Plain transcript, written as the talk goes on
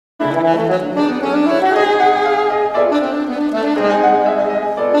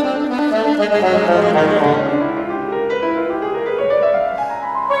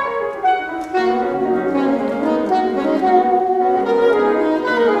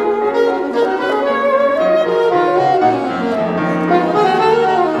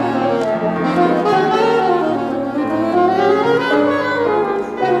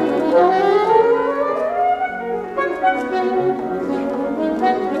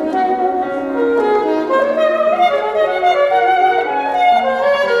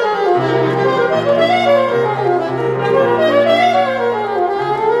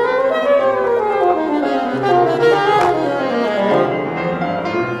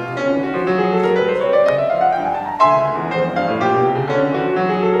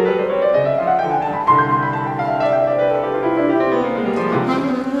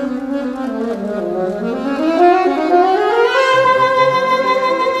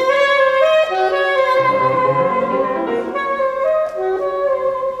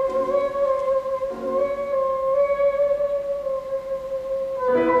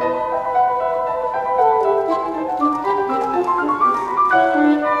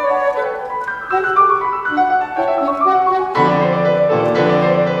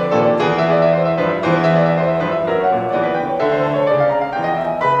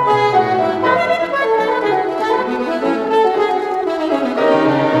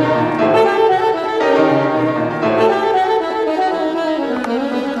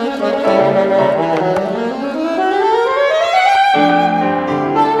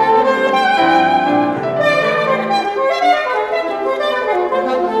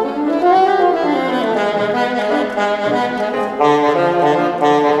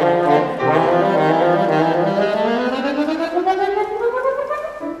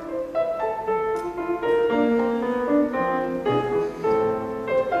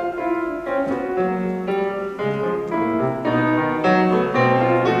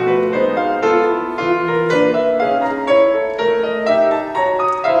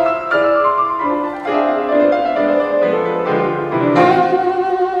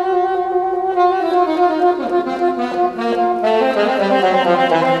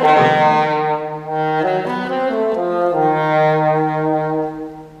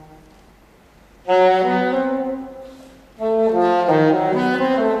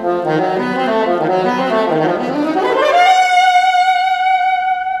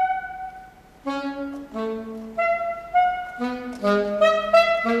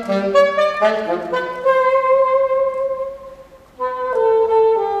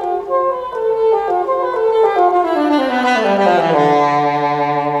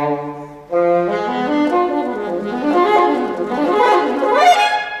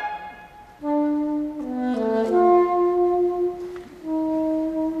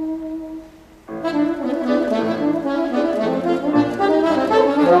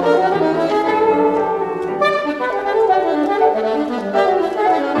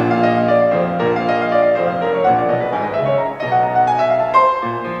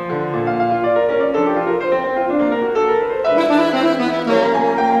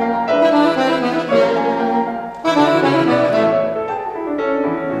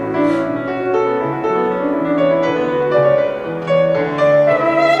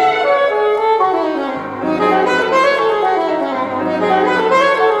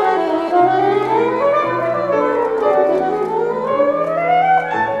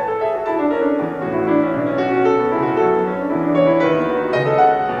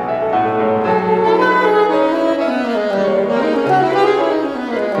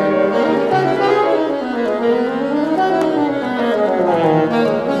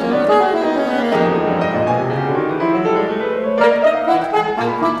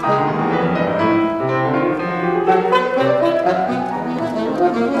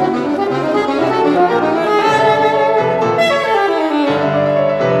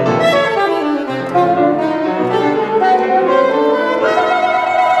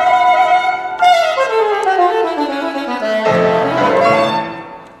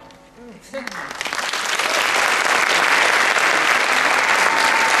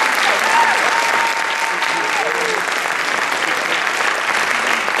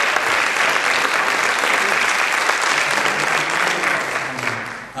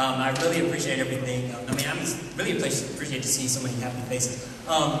I really appreciate everything. I mean, I'm really appreciate to see so many happy faces.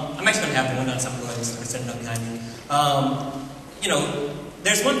 I'm actually going to have one on some of the others that are setting up behind me. You know,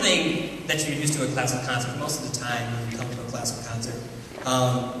 there's one thing that you're used to at a classical concert. Most of the time when you come to a classical concert,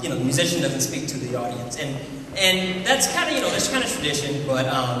 you know, the musician doesn't speak to the audience. And that's kind of, you know, that's kind of tradition, but,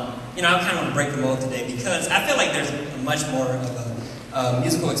 you know, I kind of want to break the mold today because I feel like there's much more of a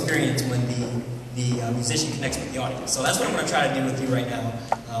musical experience when the musician connects with the audience. So that's what I'm going to try to do with you right now,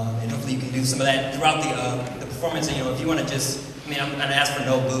 and hopefully you can do some of that throughout the performance. And if you want to just, I'm going to ask for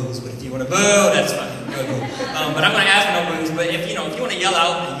no boos, but if you want to boo, that's fine. Go boo. But I'm going to ask for no boos. But if you want to yell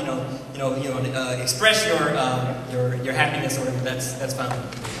out, and express your happiness or whatever, that's fine.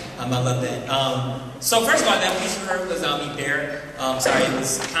 I love that. So first of all, that piece you heard was Iber. It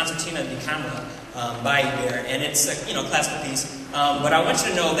was Concertina di Camera by Iber, and it's a classical piece. But I want you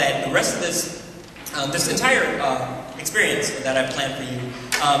to know that the rest of this entire experience that I planned for you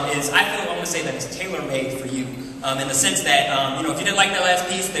I want to say that it's tailor-made for you. In the sense that, if you didn't like that last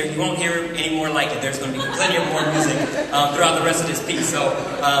piece, you won't hear any more like it. There's going to be plenty of more music throughout the rest of this piece. So,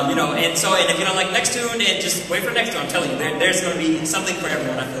 and if you don't like the next tune, then just wait for the next one. I'm telling you, there's going to be something for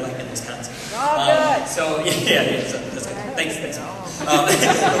everyone, I feel like, in this concert. So, that's good. Thanks.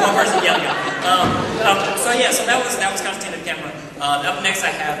 One person yelling out. So that was Concertina di Camera. Up next, I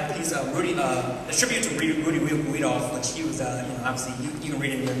have a piece of a tribute to Rudy Weedoff, which he was, obviously, you can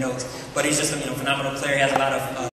read it in your notes, but he's just a phenomenal player. He has a lot of